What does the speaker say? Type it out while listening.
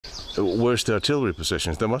Where's the artillery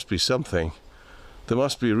positions? There must be something. There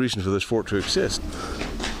must be a reason for this fort to exist.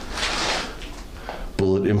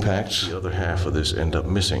 Bullet impacts. The other half of this end up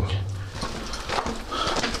missing.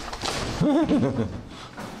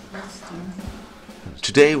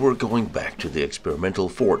 Today we're going back to the experimental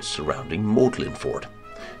forts surrounding Modlin Fort.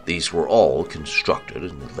 These were all constructed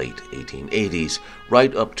in the late 1880s,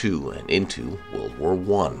 right up to and into World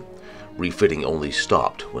War I. Refitting only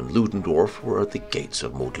stopped when Ludendorff were at the gates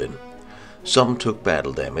of Modlin. Some took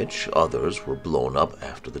battle damage, others were blown up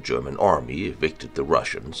after the German army evicted the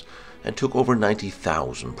Russians and took over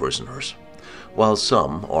 90,000 prisoners. While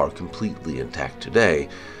some are completely intact today,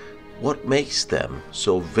 what makes them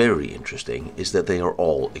so very interesting is that they are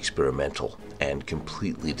all experimental and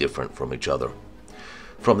completely different from each other.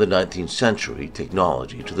 From the 19th century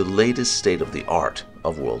technology to the latest state-of-the-art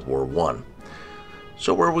of World War I.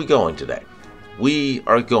 So where are we going today? We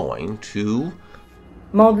are going to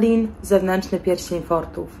Modlin, zewnętrzny pierścień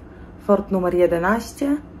fortów. Fort numer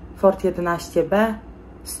 11, Fort 11B,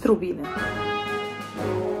 Strubiny.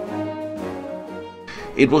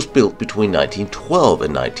 It was built between 1912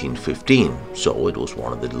 and 1915, so it was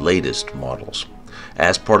one of the latest models,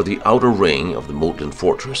 as part of the outer ring of the Modlin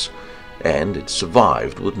Fortress, and it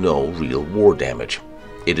survived with no real war damage.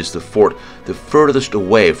 It is the fort the furthest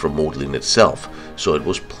away from Modlin itself, so it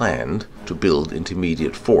was planned to build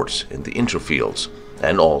intermediate forts in the interfields,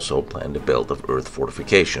 and also planned a belt of earth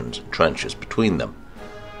fortifications and trenches between them.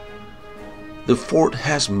 The fort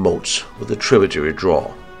has moats with a tributary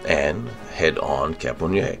draw, and head-on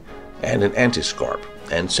caponnier, and an anti-scarp,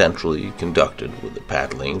 and centrally conducted with the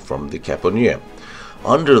paddling from the caponnier.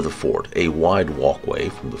 Under the fort, a wide walkway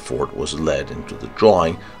from the fort was led into the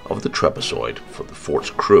drawing of the trapezoid for the fort's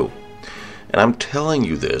crew. And I'm telling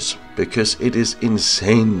you this because it is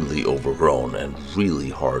insanely overgrown and really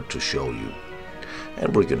hard to show you.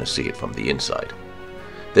 And we're going to see it from the inside.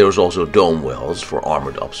 There was also dome wells for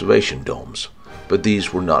armored observation domes, but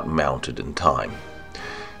these were not mounted in time.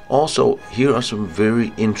 Also, here are some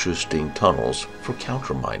very interesting tunnels for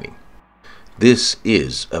countermining. This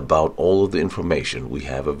is about all of the information we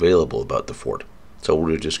have available about the fort, so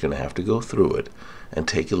we're just going to have to go through it and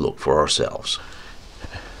take a look for ourselves.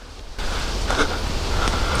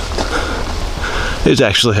 It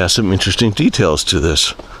actually has some interesting details to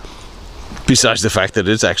this, besides the fact that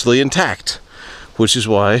it's actually intact, which is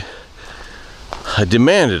why I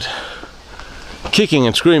demanded, kicking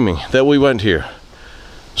and screaming, that we went here.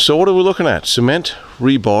 So what are we looking at? Cement,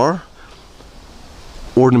 rebar,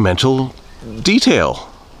 ornamental detail,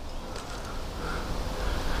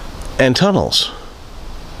 and tunnels.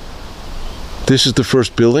 This is the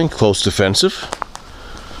first building, close defensive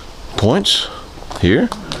points here.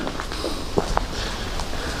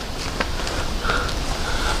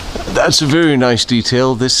 That's a very nice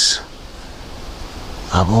detail. This,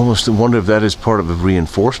 I'm almost wonder if that is part of a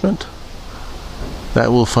reinforcement. That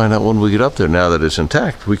we'll find out when we get up there. Now that it's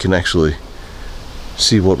intact, we can actually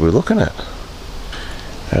see what we're looking at.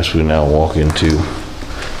 As we now walk into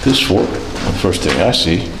this fort, the first thing I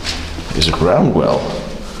see is a ground well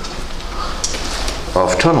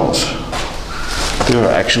of tunnels. There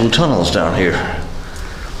are actual tunnels down here.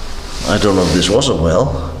 I don't know if this was a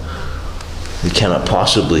well. It cannot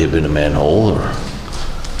possibly have been a manhole, or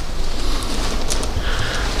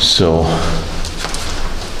so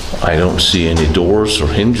I don't see any doors or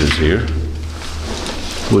hinges here,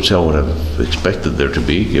 which I would have expected there to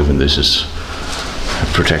be, given this is a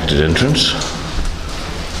protected entrance.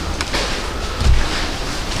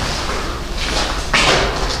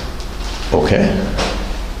 Okay,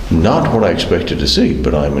 not what I expected to see,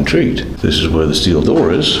 but I'm intrigued. This is where the steel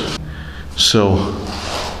door is. So,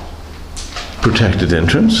 protected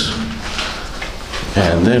entrance,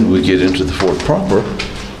 and then we get into the fort proper.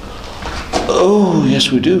 Oh,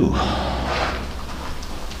 yes we do.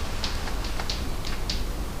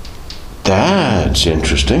 That's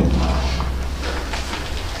interesting.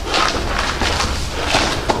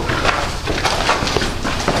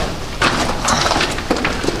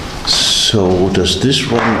 So does this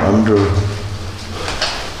run under,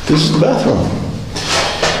 this is the bathroom.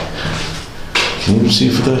 Can you see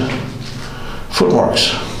for the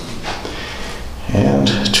footmarks? And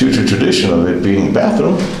true to tradition of it being a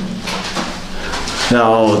bathroom.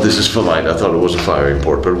 Now this is for light. I thought it was a firing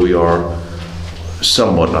port, but we are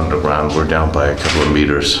somewhat underground. We're down by a couple of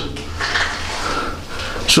meters.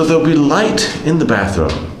 So there'll be light in the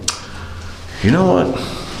bathroom. You know what?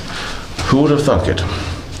 Who would have thunk it?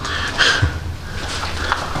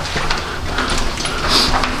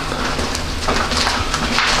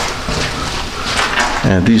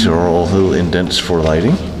 And these are all little indents for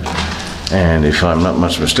lighting. And if I'm not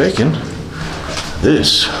much mistaken,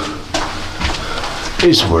 this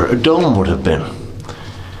is where a dome would have been.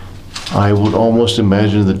 I would almost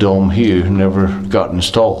imagine the dome here never got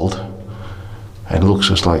installed and looks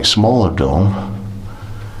just like a smaller dome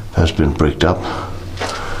that's been bricked up.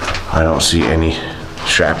 I don't see any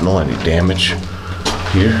shrapnel, any damage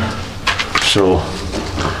here. So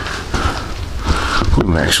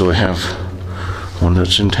we actually have one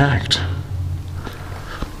that's intact.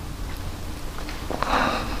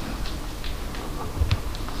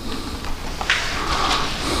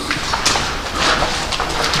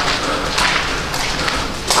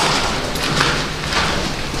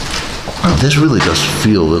 This really does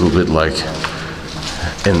feel a little bit like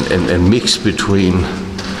a mix between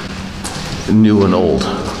new and old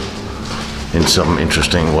in some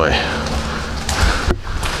interesting way.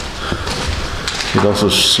 It also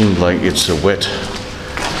seems like it's a wet.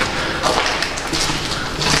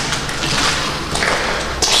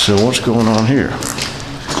 So what's going on here?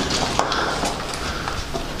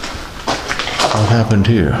 What happened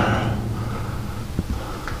here?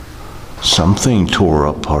 Something tore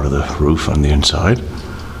up part of the roof on the inside.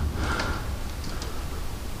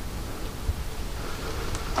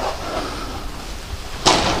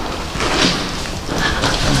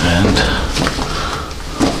 And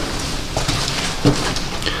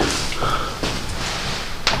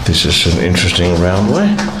this is an interesting round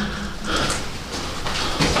way.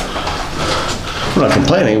 We're not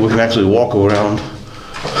complaining, we can actually walk around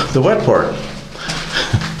the wet part.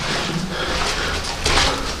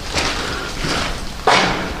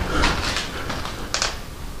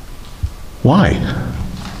 Why?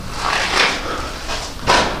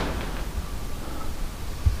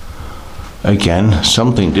 Again,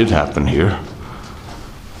 something did happen here.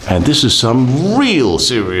 And this is some real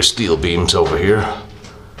serious steel beams over here.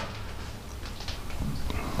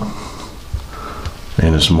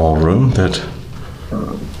 In a small room that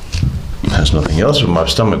has nothing else, but my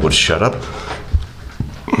stomach would shut up.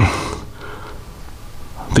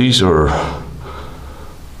 These are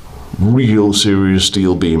real serious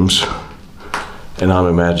steel beams. And I'm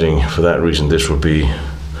imagining for that reason this would be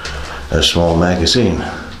a small magazine.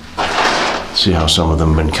 See how some of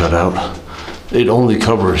them have been cut out? It only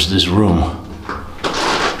covers this room.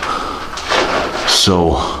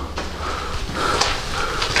 So,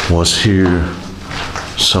 was here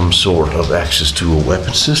some sort of access to a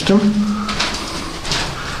weapon system?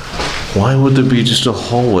 Why would there be just a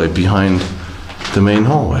hallway behind the main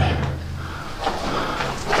hallway?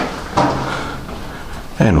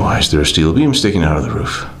 And why is there a steel beam sticking out of the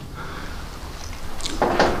roof?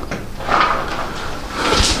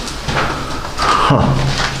 Huh.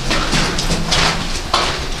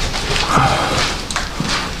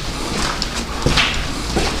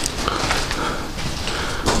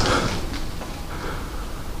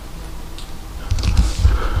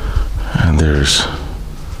 And there's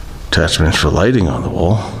attachments for lighting on the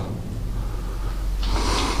wall.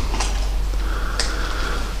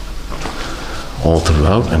 All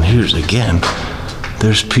throughout, and here's again,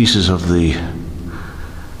 there's pieces of the,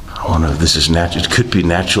 I wonder if this is natural, it could be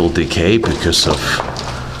natural decay because of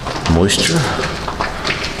moisture.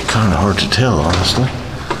 Kind of hard to tell, honestly.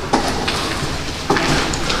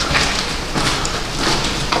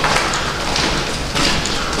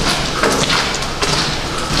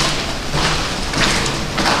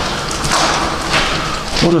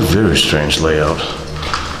 What a very strange layout.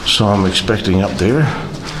 So I'm expecting up there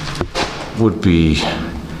would be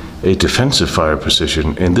a defensive fire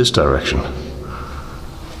position in this direction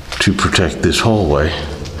to protect this hallway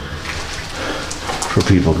for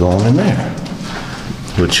people going in there,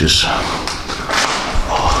 which is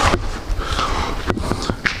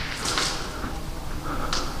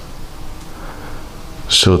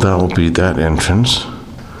so that will be that entrance,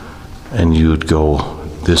 and you'd go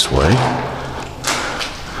this way,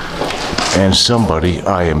 and somebody,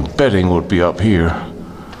 I am betting, would be up here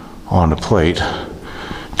on a plate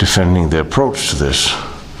defending the approach to this.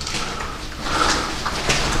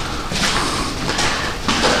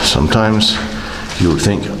 Sometimes you would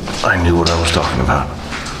think I knew what I was talking about.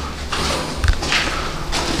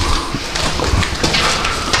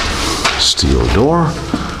 Steel door.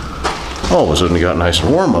 All of a sudden it got nice and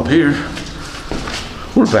warm up here.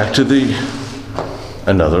 We're back to the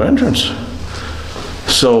another entrance.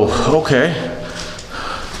 So, okay.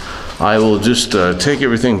 I will just take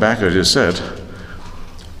everything back I just said.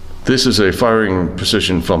 This is a firing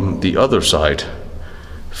position from the other side,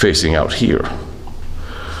 facing out here.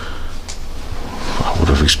 I would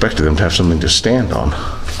have expected them to have something to stand on.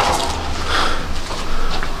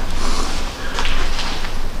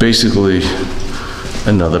 Basically,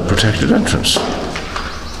 another protected entrance.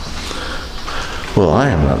 Well, I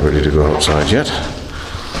am not ready to go outside yet.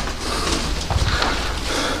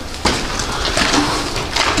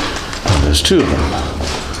 And there's two of them.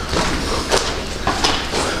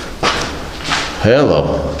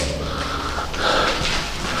 Hello.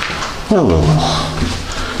 Hello.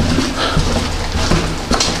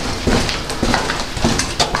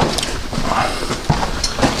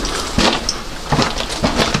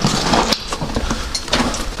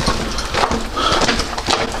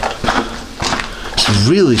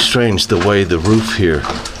 Really strange the way the roof here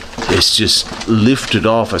is just lifted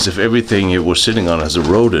off as if everything it was sitting on has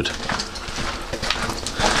eroded.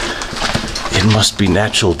 It must be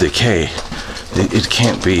natural decay. It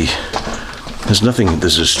can't be. There's nothing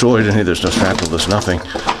that's destroyed in here. There's no shrapnel. There's nothing.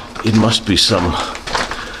 It must be some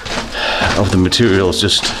of the materials,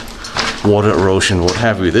 just water erosion, what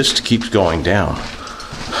have you. This keeps going down.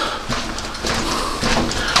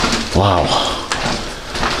 Wow.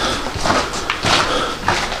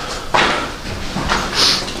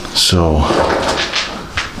 So,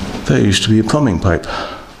 there used to be a plumbing pipe.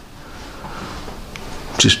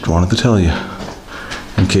 Just wanted to tell you,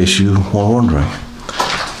 in case you were wondering.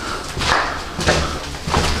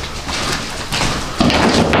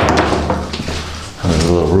 And there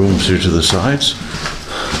are little rooms here to the sides.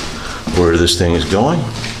 Where this thing is going,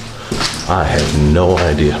 I have no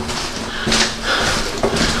idea.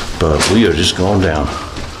 But we are just going down.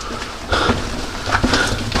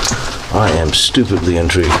 I am stupidly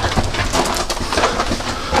intrigued.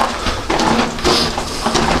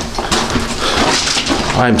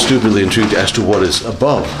 I'm stupidly intrigued as to what is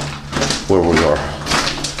above where we are.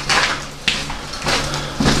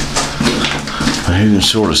 Now you can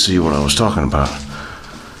sort of see what I was talking about.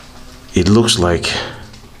 It looks like,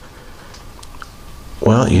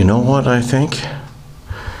 well, you know what I think?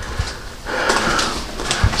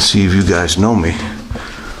 See if you guys know me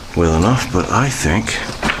well enough, but I think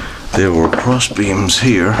there were cross beams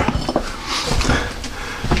here.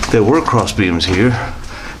 There were cross beams here,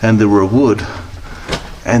 and there were wood,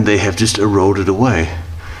 and they have just eroded away.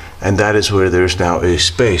 And that is where there's now a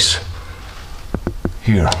space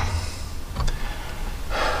here.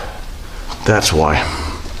 That's why.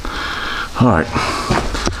 All right,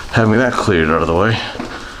 having that cleared out of the way.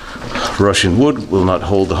 Russian wood will not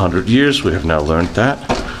hold 100 years. We have now learned that.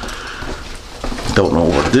 Don't know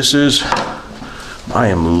what this is. I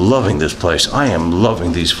am loving this place. I am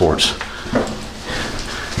loving these forts.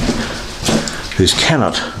 This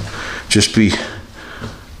cannot just be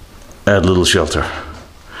a little shelter.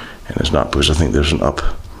 And it's not, because I think there's an up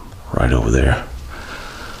right over there.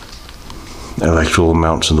 Electrical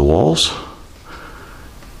mounts in the walls.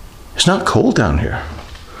 It's not cold down here.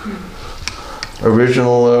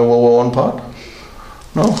 Original World War I pot?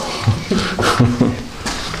 No?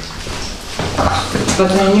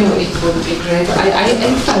 But I knew it would be great.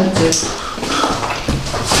 I felt it.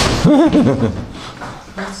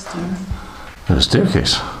 And a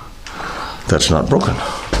staircase. That's not broken,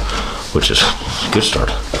 which is a good start.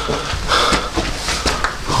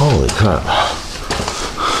 Holy crap.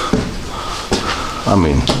 I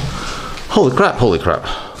mean, holy crap, holy crap.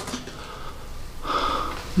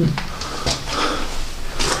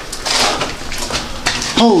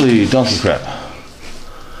 Holy donkey crap.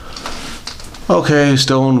 Okay,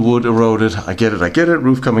 stone, wood eroded. I get it, I get it.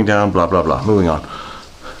 Roof coming down, blah, blah, blah. Moving on.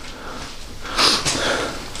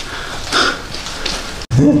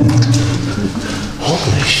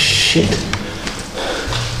 Holy shit.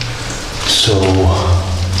 So,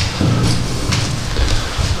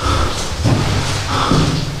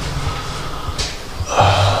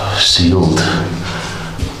 sealed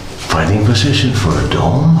fighting position for a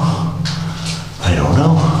dome? I don't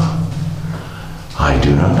know. I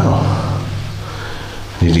do not know.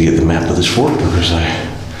 Need to get the map of this fort because I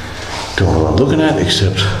don't know what I'm looking at,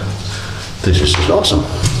 except this is just awesome.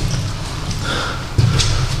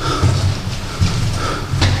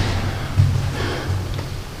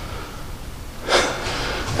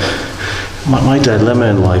 My dilemma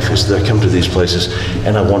in life is that I come to these places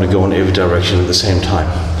and I want to go in every direction at the same time.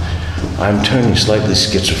 I'm turning slightly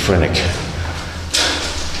schizophrenic.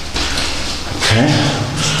 Okay,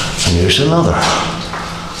 and here's another.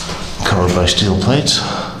 Covered by steel plates.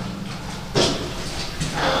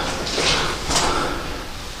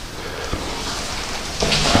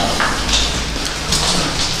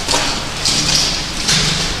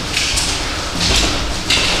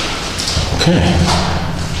 Okay,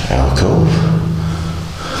 alcove,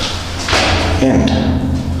 end.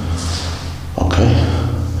 Okay,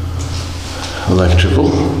 electrical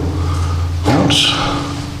mounts.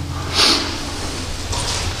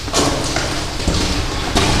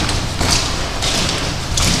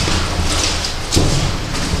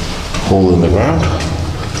 Hole in the ground.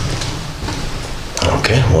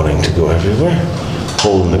 Okay, wanting to go everywhere.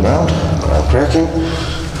 Hole in the ground, ground cracking.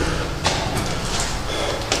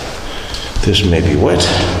 This may be wet.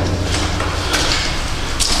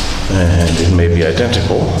 And it may be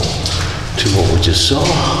identical to what we just saw.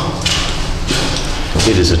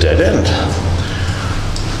 It is a dead end.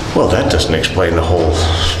 Well, that doesn't explain the whole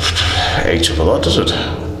H of a lot, does it?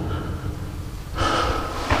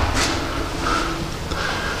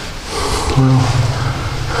 Well,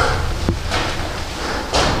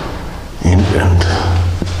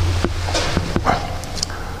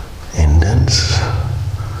 indents,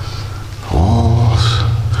 holes.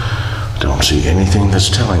 Don't see anything that's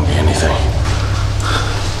telling me anything.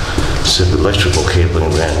 Some electrical cabling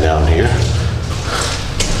ran down here.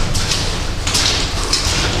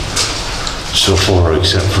 So far,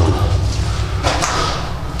 except from,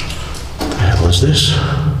 what the hell is this?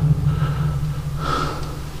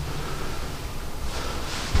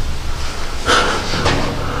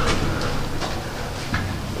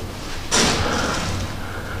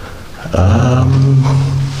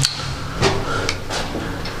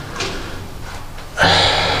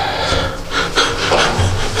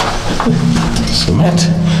 Cement?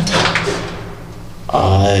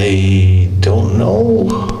 I don't know.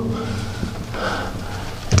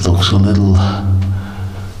 It looks a little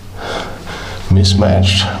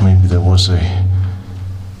mismatched. Maybe there was an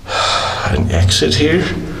exit here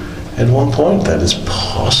at one point. That is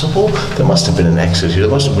possible. There must have been an exit here. There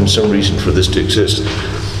must have been some reason for this to exist.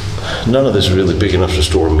 None of this is really big enough to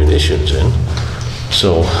store munitions in.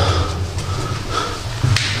 So,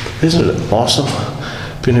 isn't it awesome?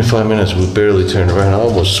 Been here 5 minutes, we barely turned around. I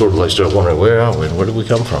almost sort of like start wondering, where are we and where did we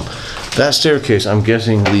come from? That staircase, I'm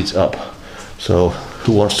guessing, leads up. So,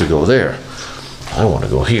 who wants to go there? I want to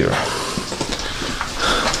go here.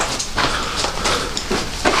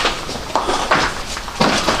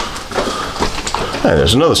 And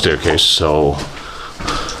there's another staircase, so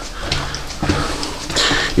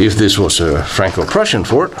if this was a Franco-Prussian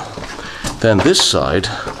fort, then this side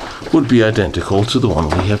would be identical to the one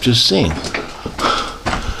we have just seen.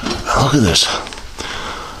 Look at this.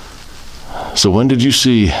 So when did you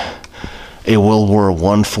see a World War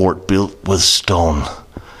I fort built with stone?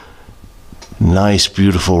 Nice,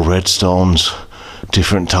 beautiful red stones,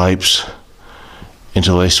 different types,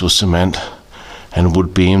 interlaced with cement and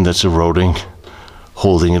wood beam that's eroding,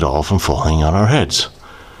 holding it all from falling on our heads.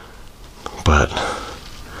 But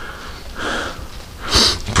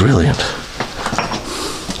brilliant.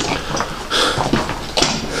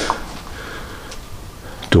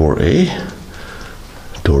 Door A,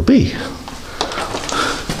 door B.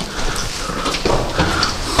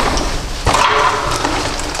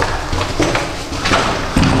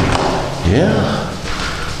 Yeah,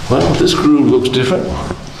 well, this groove looks different,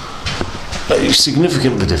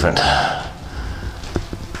 significantly different.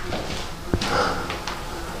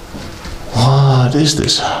 What is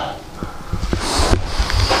this?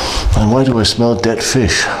 And why do I smell dead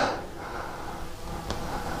fish?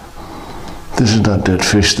 This is not dead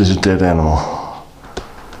fish, this is dead animal.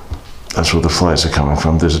 That's where the flies are coming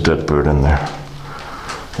from. There's a dead bird in there.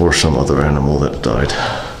 Or some other animal that died.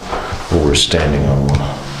 Or we're standing on one.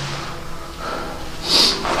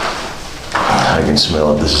 I can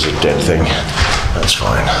smell it. This is a dead thing. That's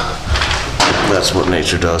fine. That's what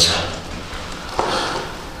nature does.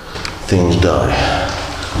 Things die.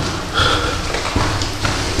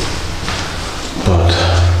 But,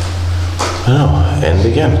 no, and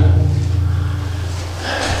again.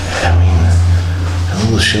 I mean, a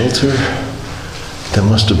little shelter. There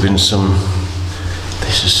must have been some.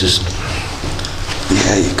 This is just.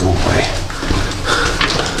 Yeah, you go away.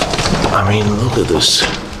 I mean, look at this.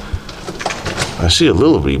 I see a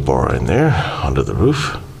little rebar in there under the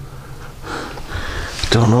roof.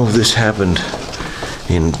 Don't know if this happened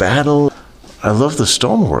in battle. I love the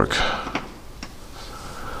stonework.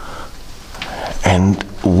 And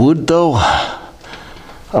wood, though.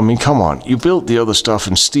 I mean, come on, you built the other stuff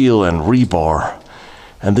in steel and rebar,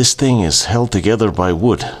 and this thing is held together by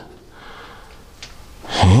wood.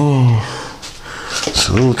 It's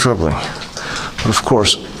a little troubling. But of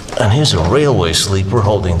course, and here's a railway sleeper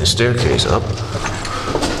holding the staircase up.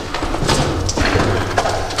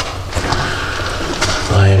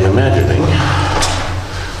 I am imagining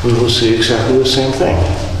we will see exactly the same thing.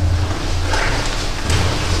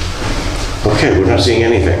 Okay, we're not seeing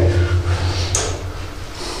anything.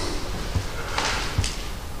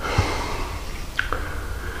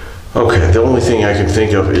 Okay, the only thing I can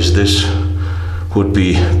think of is this would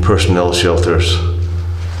be personnel shelters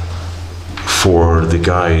for the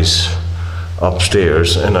guys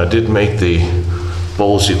upstairs, and I did make the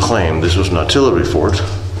ballsy claim this was an artillery fort,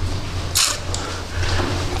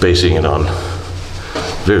 basing it on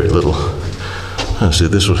very little. See,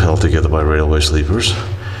 this was held together by railway sleepers.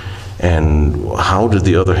 And how did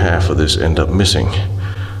the other half of this end up missing?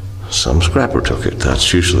 Some scrapper took it.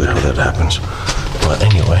 That's usually how that happens. But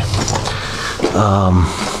anyway,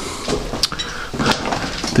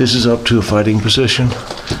 this is up to a fighting position.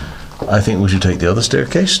 I think we should take the other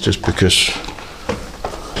staircase, just because.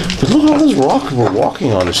 But look at all this rock we're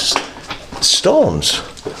walking on. It's stones.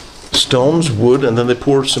 Stones, wood, and then they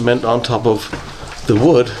pour cement on top of the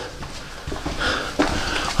wood.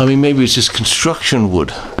 I mean, maybe it's just construction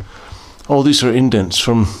wood. All these are indents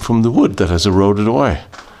from the wood that has eroded away.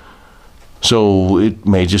 So it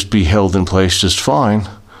may just be held in place just fine.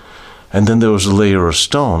 And then there was a layer of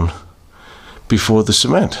stone before the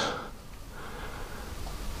cement.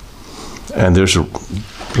 And there's a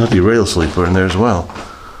bloody rail sleeper in there as well.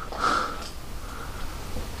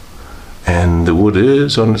 And the wood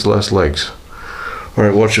is on its last legs. All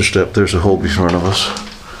right, watch your step. There's a hole before front of us.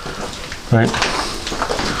 Right?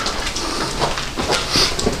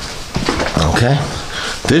 Okay.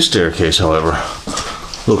 This staircase, however,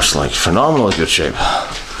 looks like phenomenally good shape.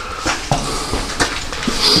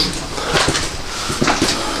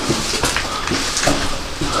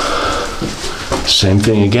 Same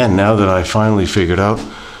thing again, now that I finally figured out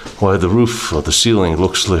why the roof or the ceiling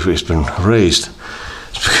looks like it's been raised.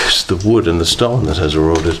 It's because the wood and the stone that has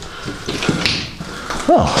eroded.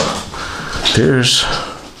 Oh, there's,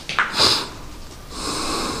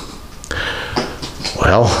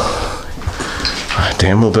 well,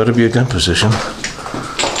 damn well better be a gun position.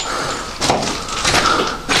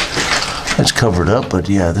 It's covered up, but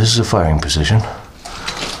yeah, this is a firing position.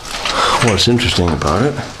 What's interesting about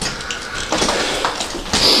it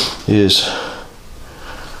is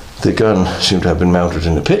the gun seemed to have been mounted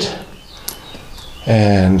in a pit,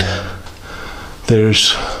 and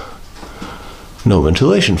there's no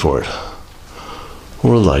ventilation for it,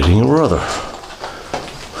 or lighting or other.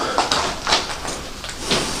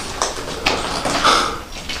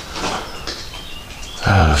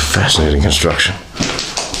 Fascinating construction.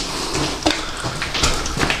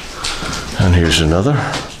 And here's another.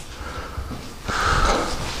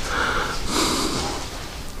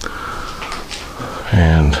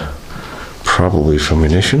 And probably for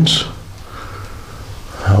munitions.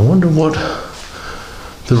 I wonder what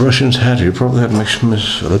the Russians had here. Probably had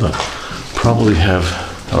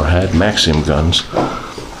had Maxim guns.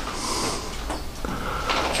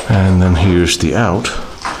 And then here's the out.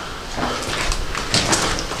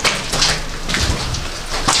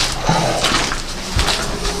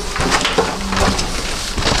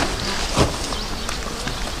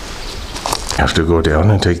 Have to go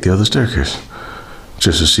down and take the other staircase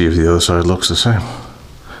just to see if the other side looks the same.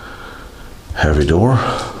 Heavy door,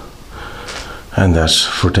 and that's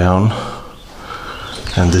for down,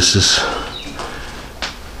 and this is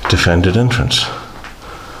defended entrance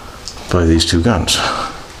by these two guns.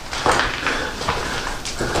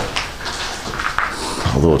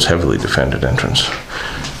 Although it's heavily defended entrance,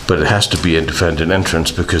 but it has to be a defended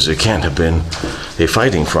entrance because it can't have been a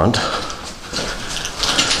fighting front,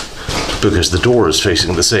 because the door is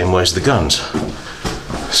facing the same way as the guns.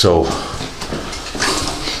 So,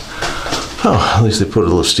 oh, at least they put a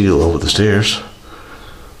little steel over the stairs.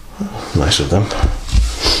 Nice of them.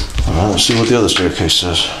 Let's see what the other staircase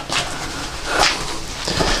says.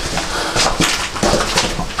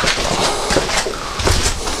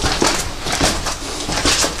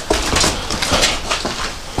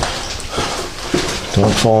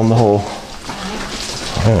 Don't fall in the hole.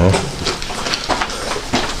 Alright.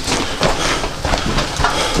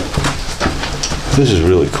 This is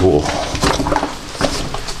really cool.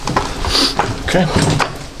 Okay.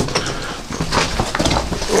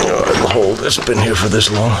 The hole that's been here for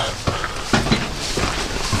this long.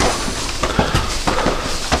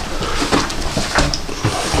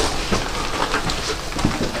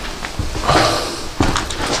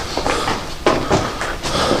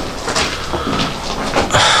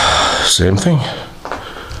 Same thing.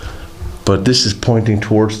 But this is pointing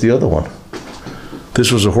towards the other one.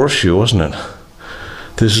 This was a horseshoe, wasn't it?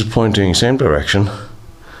 This is pointing same direction.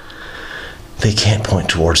 They can't point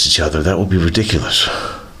towards each other. That would be ridiculous.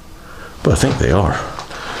 But I think they are,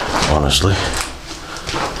 honestly.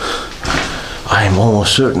 I am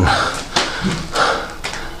almost certain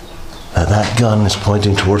that that gun is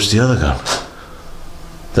pointing towards the other gun.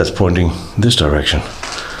 That's pointing this direction.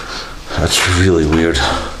 That's really weird.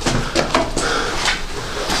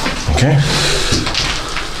 Okay.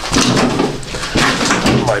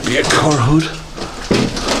 Might be a car hood.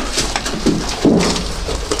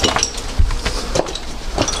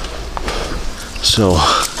 So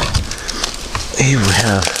here we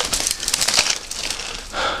have,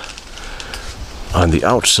 on the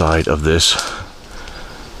outside of this,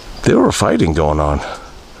 there were fighting going on.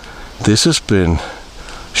 This has been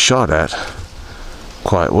shot at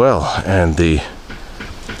quite well, and the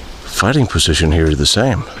fighting position here is the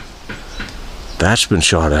same. That's been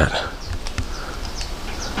shot at.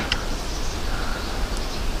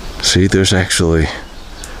 See, there's actually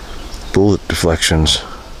bullet deflections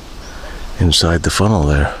inside the funnel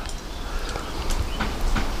there.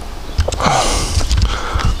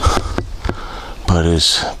 But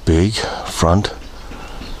it's big front,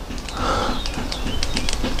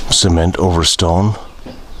 cement over stone.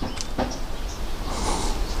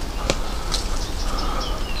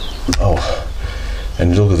 Oh,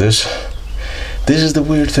 and look at this. This is the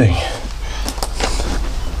weird thing.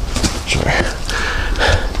 Sorry.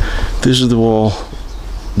 This is the wall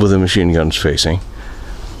with the machine guns facing.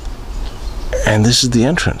 And this is the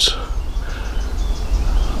entrance.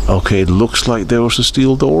 Okay, it looks like there was a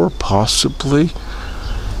steel door, possibly.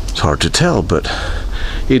 It's hard to tell, but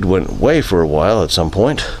it went away for a while at some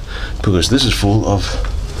point, because this is full of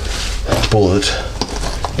bullet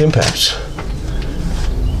impacts.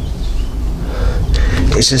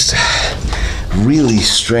 It's just really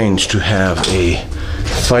strange to have a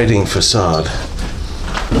fighting facade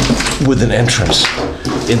with an entrance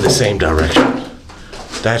in the same direction.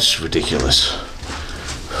 That's ridiculous.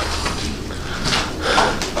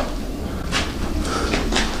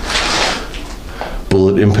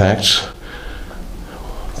 Bullet impacts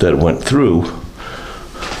that went through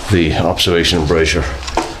the observation embrasure.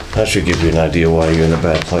 That should give you an idea why you're in a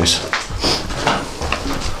bad place.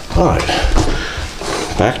 All right,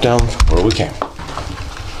 back down where we came.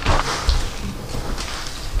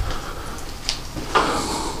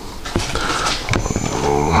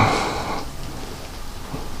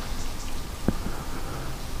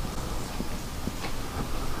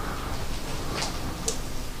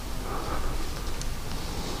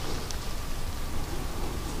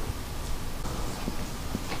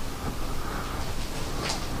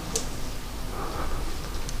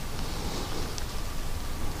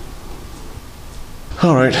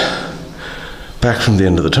 All right, back from the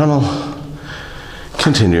end of the tunnel,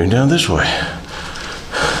 continuing down this way.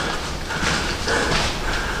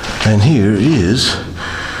 And here is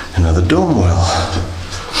another dome well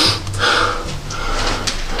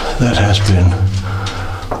that has been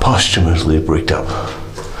posthumously bricked up.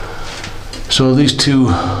 So these two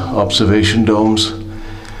observation domes,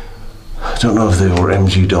 I don't know if they were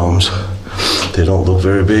MG domes. They don't look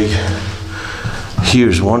very big.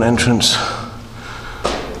 Here's one entrance.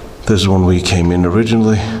 This is one we came in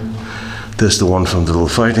originally. This is the one from the little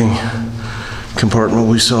fighting compartment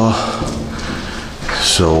we saw.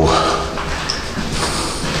 So,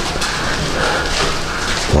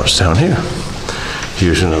 what's down here?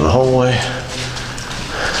 Here's another hallway.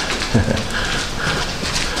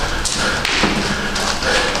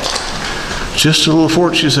 Just a little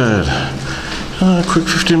fort, she said. A quick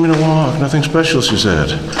 15-minute walk, nothing special, she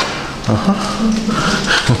said.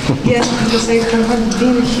 Yes, because I haven't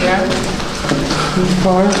been here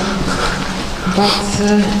before, but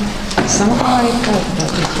somehow I thought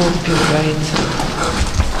that it would be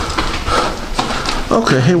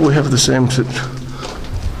great. Okay, here we have the same.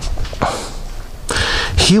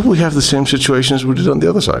 Here we have the same situation as we did on the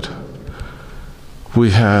other side.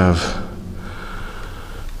 We have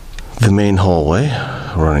the main hallway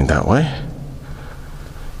running that way,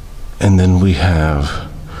 and then we have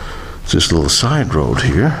this little side road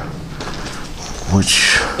here,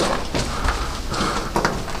 which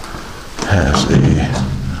has a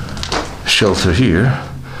shelter here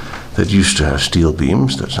that used to have steel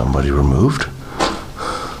beams that somebody removed.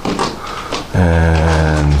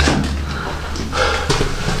 And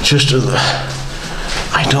just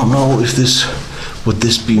I don't know if this would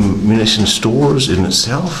this be munition stores in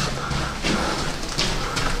itself.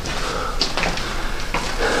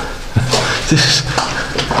 This,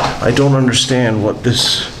 I don't understand what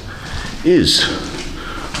this is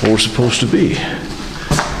or supposed to be.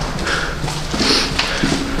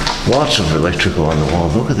 Lots of electrical on the wall.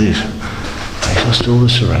 Look at these. I guess still the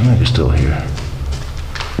ceramic is still here.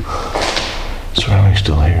 Ceramic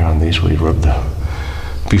still here on these. We rubbed the.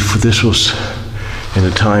 Before this was in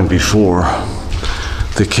a time before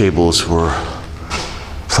the cables were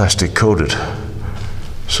plastic coated,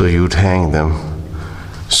 so you would hang them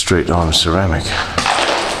straight on ceramic.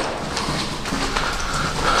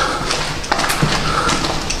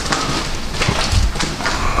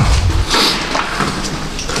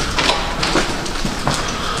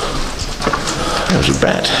 There's a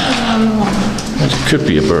bat. That could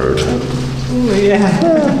be a bird. Oh, yeah.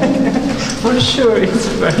 For sure it's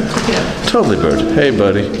burnt. Yeah. Totally burnt. Hey,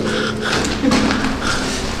 buddy.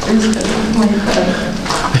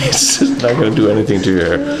 It's not going to do anything to your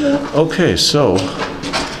hair. Okay, so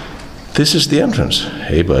this is the entrance.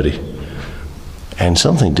 Hey, buddy. And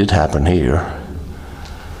something did happen here.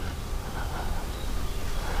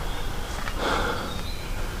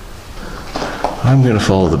 I'm going to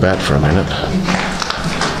follow the bat for a minute.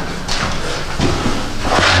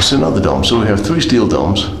 It's another dome. So we have 3 steel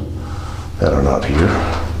domes that are not here.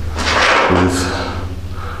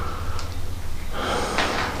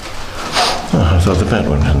 Oh, I thought the bat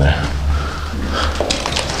went in there.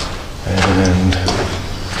 And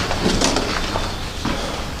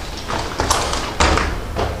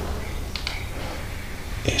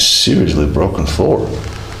a seriously broken floor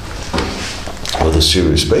with a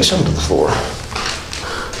serious space under the floor.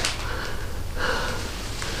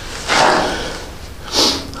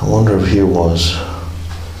 I wonder if here was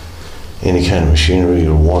any kind of machinery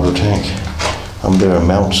or water tank. There are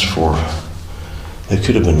mounts for, there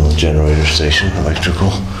could have been a generator station,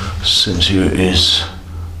 electrical, since here is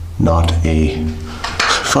not a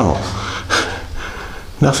funnel.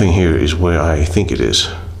 Nothing here is where I think it is.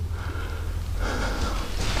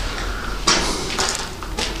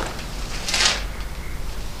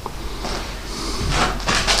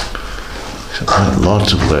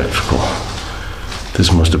 Lots of electrical.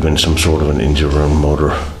 This must have been some sort of an engine room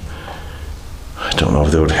motor. I don't know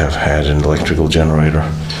if they would have had an electrical generator,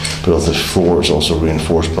 but the floor is also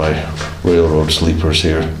reinforced by railroad sleepers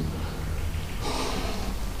here.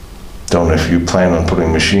 Don't know if you plan on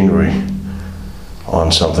putting machinery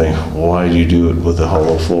on something, why do you do it with a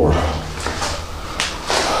hollow floor?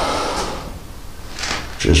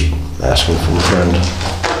 Just asking from a friend.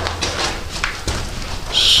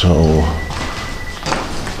 So,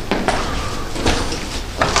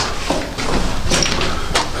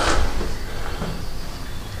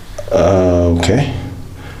 okay.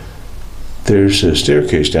 There's a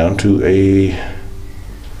staircase down to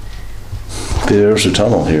there's a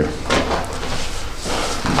tunnel here.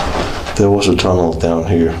 There was a tunnel down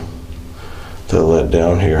here that led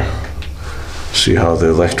down here. See how the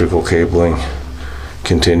electrical cabling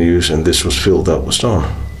continues, and this was filled up with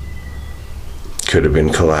stone. Could have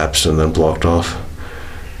been collapsed and then blocked off.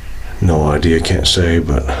 No idea, can't say,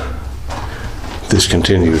 but this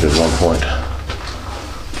continued at one point.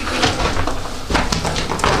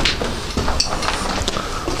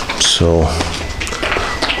 So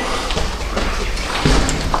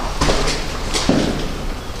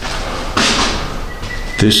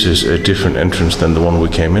this is a different entrance than the one we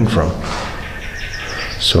came in from.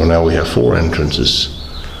 So now we have 4 entrances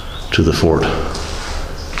to the fort.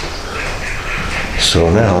 So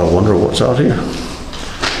now I wonder what's out here.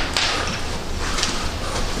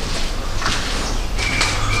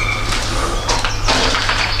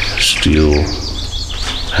 Steel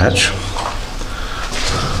hatch.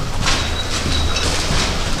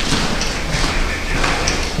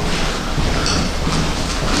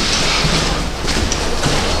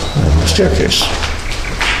 And the staircase.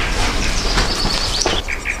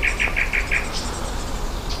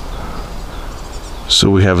 So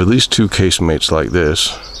we have at least 2 casemates like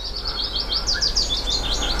this.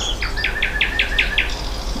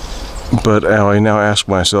 But I now ask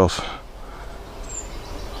myself,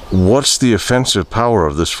 what's the offensive power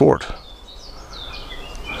of this fort?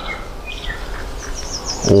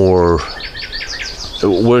 Or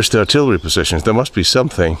where's the artillery positions? There must be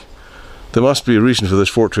something. There must be a reason for this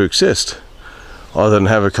fort to exist, other than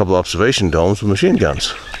have a couple of observation domes with machine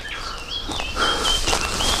guns.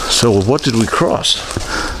 So what did we cross?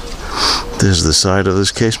 This is the side of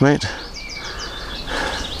this casemate.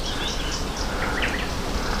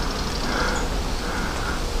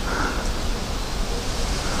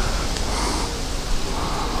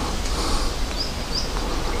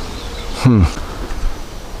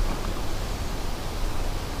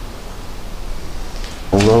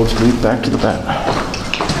 Roads lead back to the bat.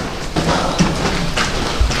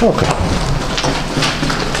 Okay.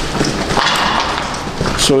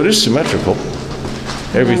 So it is symmetrical.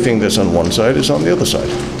 Everything that's on one side is on the other side.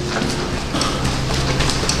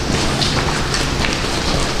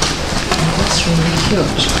 That's really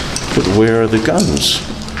huge. But where are the guns?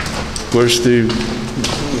 Where's the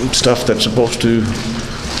stuff that's supposed to...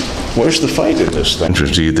 Where's the fight in this thing?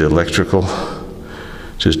 Interesting, the electrical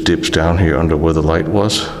just dips down here under where the light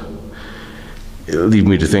was. It'll lead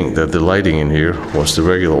me to think that the lighting in here was the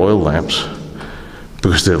regular oil lamps,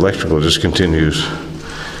 because the electrical just continues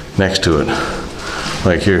next to it.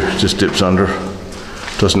 Like here, just dips under,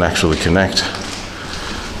 doesn't actually connect.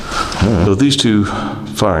 So these two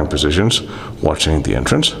firing positions, watching the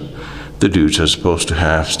entrance, the dudes are supposed to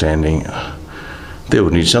have standing, they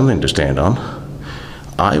would need something to stand on.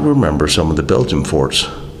 I remember some of the Belgian forts,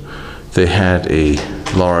 they had a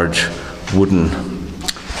large wooden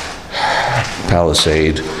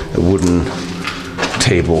palisade, a wooden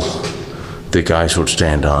table the guys would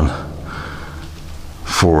stand on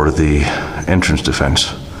for the entrance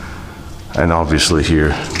defense. And obviously here,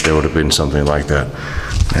 there would have been something like that.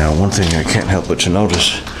 Now, one thing I can't help but to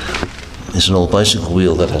notice is an old bicycle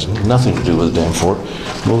wheel that has nothing to do with the damn fort.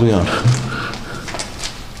 Moving on.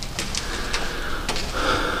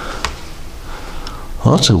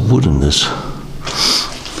 Lots of wood in this. All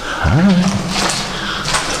right.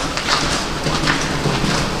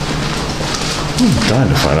 I'm trying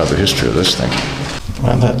to find out the history of this thing.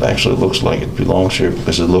 Well, that actually looks like it belongs here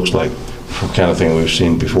because it looks like the kind of thing we've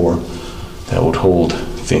seen before that would hold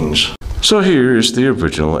things. So here is the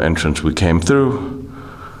original entrance we came through,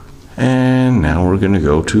 and now we're going to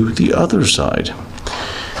go to the other side.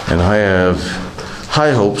 And I have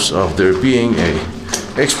high hopes of there being a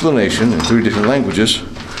explanation in 3 different languages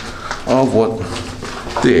of what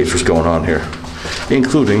the H was going on here,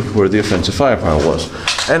 including where the offensive firepower was.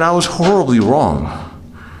 And I was horribly wrong,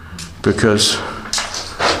 because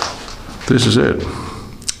this is it.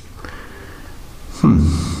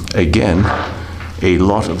 Again, a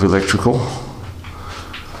lot of electrical.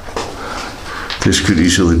 This could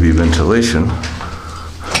easily be ventilation.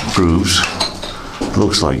 Proves.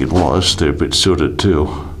 Looks like it was. They're a bit sooted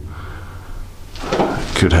too.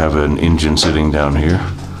 Could have an engine sitting down here.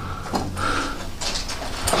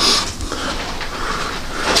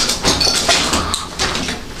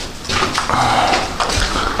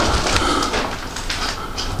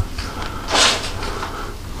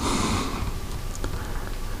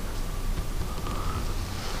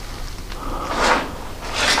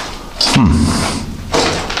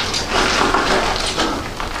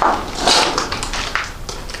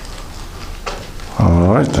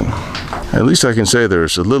 All right then. At least I can say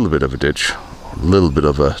there's a little bit of a ditch, a little bit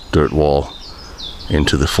of a dirt wall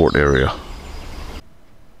into the fort area.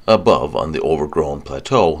 Above on the overgrown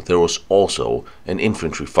plateau there was also an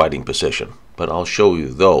infantry fighting position, but I'll show you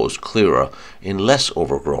those clearer in less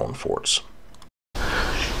overgrown forts.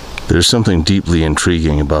 There's something deeply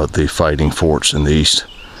intriguing about the fighting forts in the east.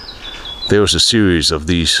 There was a series of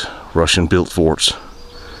these Russian-built forts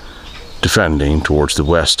defending towards the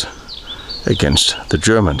west against the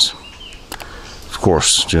Germans. Of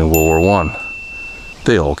course, during World War I,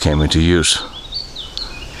 they all came into use.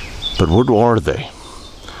 But what are they?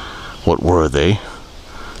 What were they?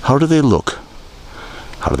 How do they look?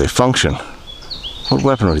 How do they function? What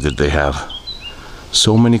weaponry did they have?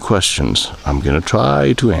 So many questions I'm going to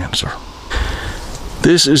try to answer.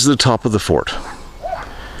 This is the top of the fort.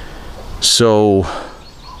 So,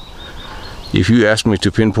 if you ask me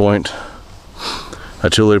to pinpoint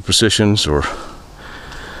artillery positions or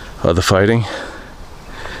other fighting,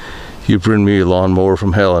 you bring me a lawnmower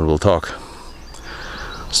from hell and we'll talk.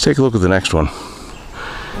 Let's take a look at the next one.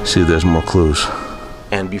 See if there's more clues.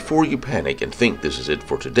 And before you panic and think this is it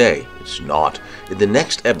for today, it's not. In the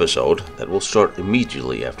next episode, that will start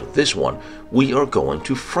immediately after this one, we are going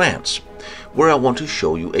to France, where I want to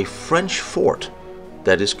show you a French fort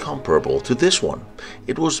that is comparable to this one.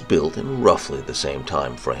 It was built in roughly the same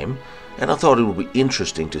time frame, and I thought it would be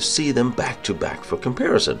interesting to see them back to back for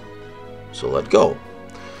comparison. So let's go.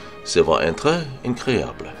 Ça va être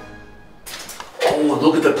incroyable. Oh,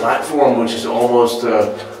 look at the platform, which is almost...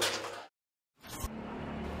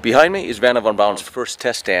 Behind me is Vanna von Braun's first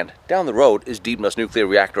test stand. Down the road is Dietmar's nuclear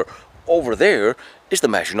reactor. Over there is the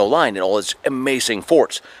Maginot Line and all its amazing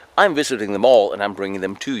forts. I'm visiting them all and I'm bringing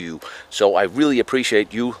them to you. So I really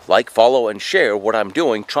appreciate you like, follow, and share what I'm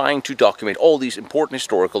doing, trying to document all these important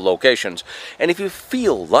historical locations. And if you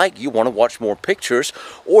feel like you want to watch more pictures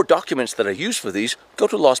or documents that I use for these, go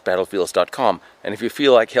to lostbattlefields.com. And if you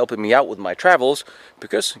feel like helping me out with my travels,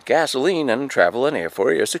 because gasoline and travel and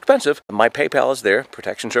airfare is expensive, my PayPal is there,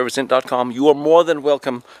 protectionserviceint.com. You are more than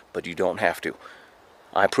welcome, but you don't have to.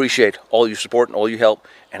 I appreciate all your support and all your help,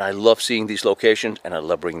 and I love seeing these locations, and I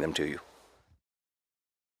love bringing them to you.